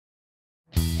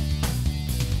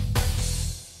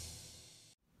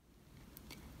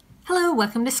Hello,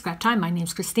 welcome to Scrap Time. My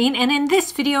name's Christine, and in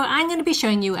this video I'm going to be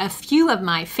showing you a few of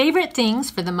my favorite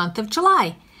things for the month of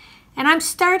July. And I'm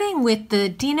starting with the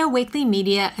Dina Wakley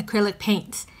Media acrylic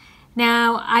paints.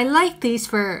 Now, I like these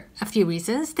for a few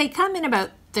reasons. They come in about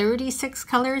 36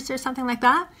 colors or something like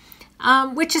that,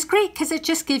 which is great because it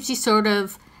just gives you sort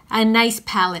of a nice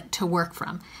palette to work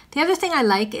from. The other thing I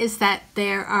like is that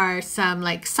there are some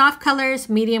like soft colors,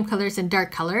 medium colors, and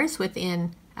dark colors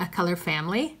within a color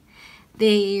family.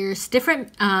 There's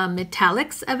different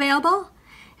metallics available,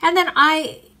 and then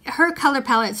her color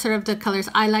palette, sort of the colors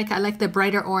I like the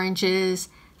brighter oranges,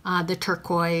 the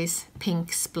turquoise,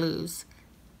 pinks, blues,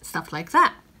 stuff like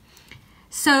that.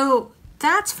 So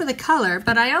that's for the color,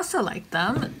 but I also like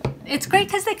them. It's great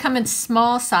because they come in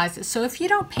small sizes, so if you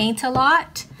don't paint a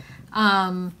lot,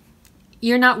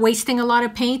 you're not wasting a lot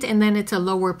of paint, and then it's a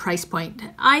lower price point.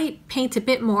 I paint a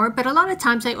bit more, but a lot of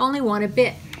times I only want a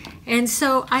bit. And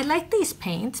so I like these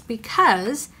paints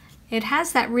because it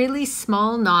has that really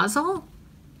small nozzle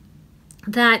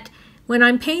that when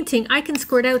I'm painting, I can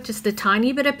squirt out just a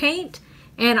tiny bit of paint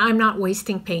and I'm not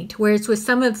wasting paint. Whereas with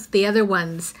some of the other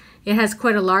ones, it has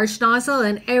quite a large nozzle,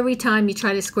 and every time you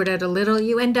try to squirt out a little,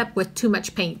 you end up with too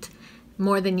much paint,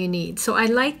 more than you need. So I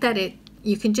like that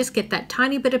you can just get that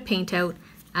tiny bit of paint out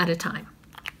at a time.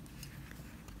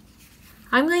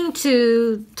 I'm going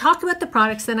to talk about the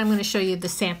products, then I'm going to show you the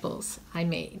samples I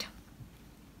made.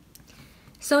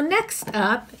 So next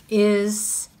up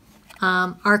is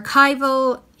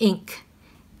Archival ink.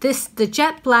 The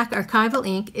jet black Archival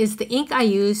ink is the ink I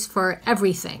use for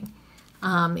everything.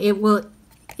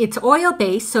 It's oil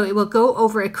based, so it will go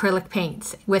over acrylic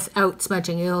paints without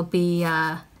smudging. It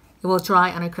will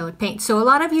dry on acrylic paint. So a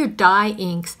lot of your dye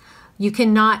inks, you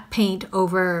cannot paint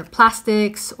over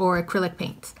plastics or acrylic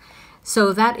paints.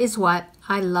 So that is what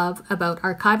I love about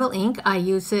Archival ink. I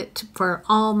use it for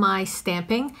all my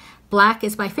stamping. Black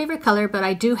is my favorite color, but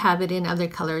I do have it in other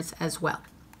colors as well.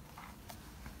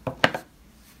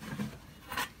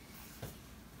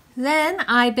 Then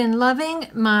I've been loving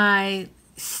my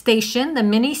Stay-tion, the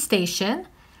mini Stay-tion,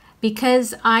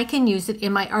 because I can use it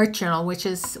in my art journal, which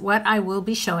is what I will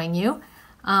be showing you.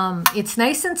 It's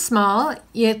nice and small.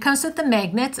 It comes with the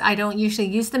magnets. I don't usually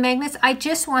use the magnets. I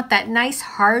just want that nice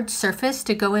hard surface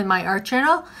to go in my art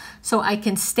journal so I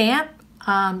can stamp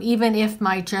even if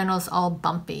my journal's all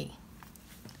bumpy.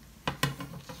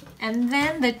 And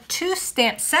then the two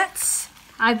stamp sets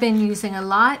I've been using a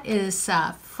lot is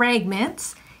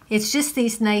FRAGMENTS. It's just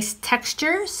these nice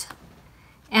textures,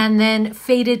 and then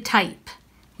faded type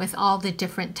with all the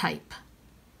different type.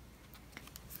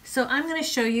 So I'm going to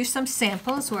show you some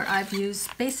samples where I've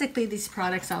used basically these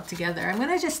products all together. I'm going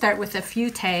to just start with a few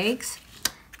tags.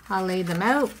 I'll lay them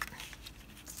out.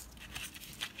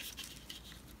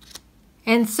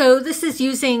 And so this is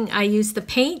I use the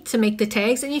paint to make the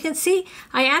tags, and you can see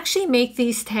I actually make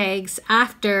these tags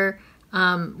after,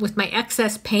 with my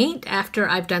excess paint after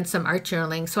I've done some art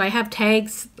journaling. So I have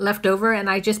tags left over and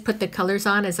I just put the colors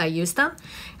on as I use them.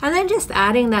 And then just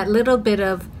adding that little bit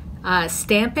of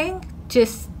stamping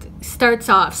just starts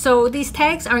off. So these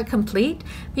tags aren't complete,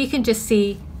 but you can just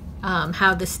see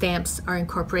how the stamps are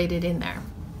incorporated in there.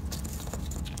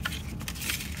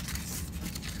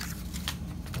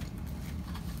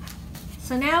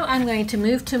 So now I'm going to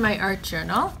move to my art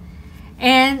journal.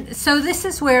 And so this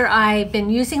is where I've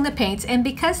been using the paints, and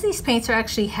because these paints are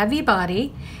actually heavy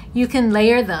body, you can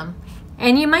layer them.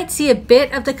 And you might see a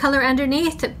bit of the color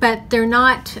underneath, but they're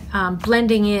not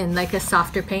blending in like a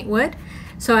softer paint would.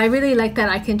 So I really like that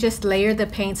I can just layer the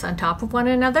paints on top of one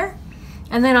another.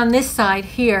 And then on this side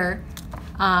here,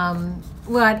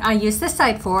 what I use this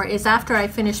side for is after I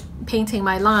finish painting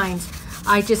my lines,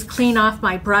 I just clean off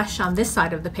my brush on this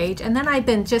side of the page, and then I've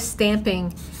been just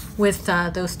stamping with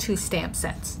those two stamp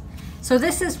sets. So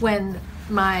this is when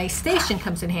my Stay-tion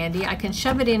comes in handy. I can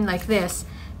shove it in like this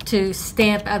to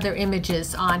stamp other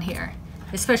images on here,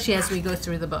 especially as we go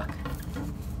through the book.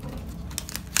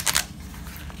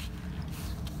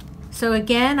 So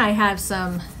again, I have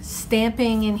some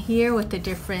stamping in here with the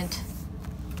different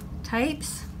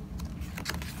types.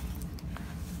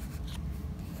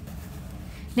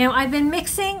 Now I've been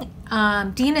mixing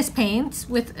Dina's paints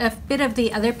with a bit of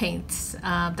the other paints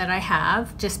that I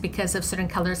have, just because of certain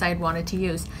colors I'd wanted to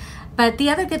use. But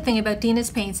the other good thing about Dina's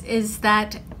paints is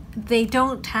that they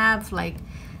don't have like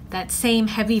that same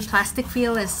heavy plastic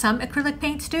feel as some acrylic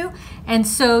paints do, and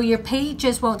so your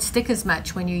pages won't stick as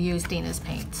much when you use Dina's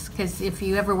paints, because if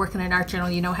you ever work in an art journal,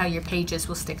 you know how your pages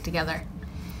will stick together.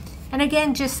 And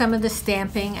again, just some of the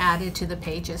stamping added to the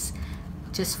pages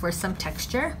just for some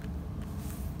texture.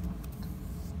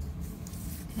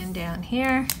 And down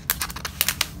here.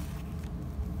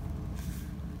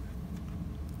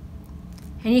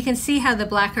 And you can see how the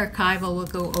black Archival will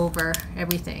go over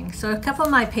everything. So a couple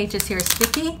of my pages here are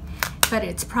sticky, but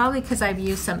it's probably because I've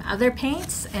used some other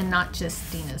paints and not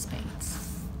just Dina's paints.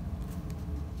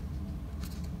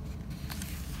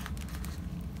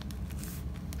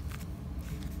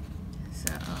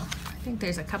 So I think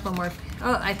there's a couple more.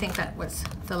 Oh, I think that was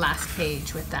the last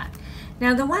page with that.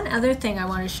 Now the one other thing I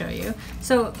want to show you,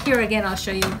 so here again I'll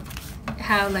show you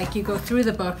how like you go through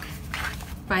the book.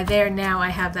 By there now I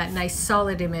have that nice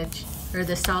solid image, or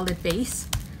the solid base,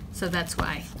 so that's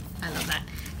why I love that.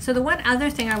 So the one other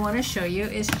thing I want to show you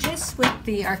is just with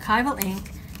the Archival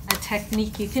ink, a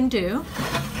technique you can do.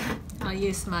 I'll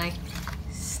use my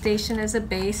Stay-tion as a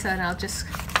base, and I'll just,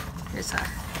 there's a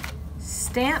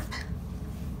stamp.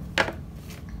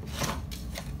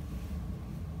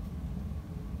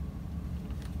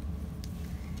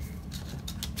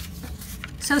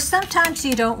 So sometimes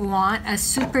you don't want a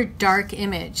super dark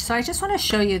image. So I just want to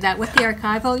show you that with the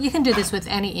Archival, you can do this with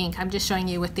any ink. I'm just showing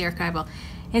you with the Archival.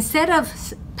 Instead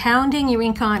of pounding your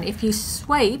ink on, if you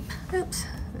swipe, oops,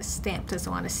 the stamp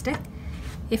doesn't want to stick.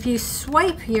 If you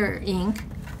swipe your ink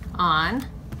on,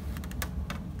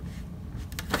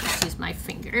 I'll just use my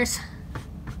fingers.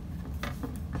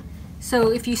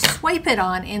 So if you swipe it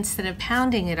on instead of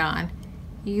pounding it on,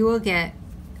 you will get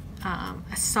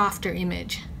a softer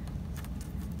image.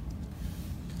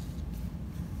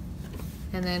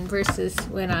 And then versus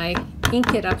when I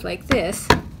ink it up like this,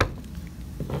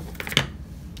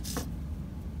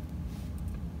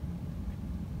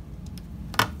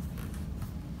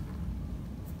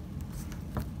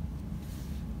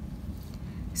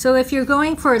 so if you're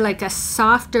going for like a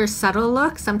softer, subtle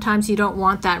look, sometimes you don't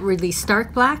want that really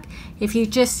stark black. If you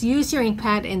just use your ink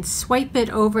pad and swipe it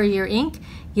over your ink,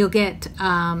 you'll get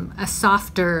a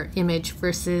softer image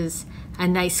versus a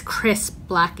nice crisp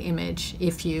black image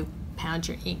if you pound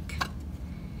your ink.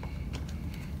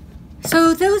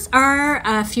 So those are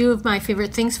a few of my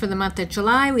favorite things for the month of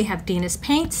July. We have Dina's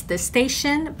paints, the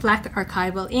Stay-tion, black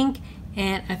Archival ink,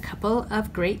 and a couple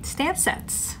of great stamp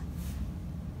sets.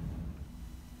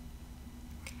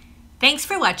 Thanks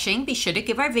for watching. Be sure to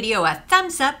give our video a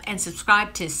thumbs up and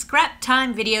subscribe to Scrap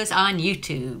Time videos on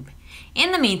YouTube.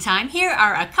 In the meantime, here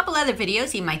are a couple other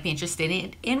videos you might be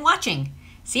interested in watching.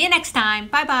 See you next time.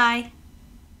 Bye-bye.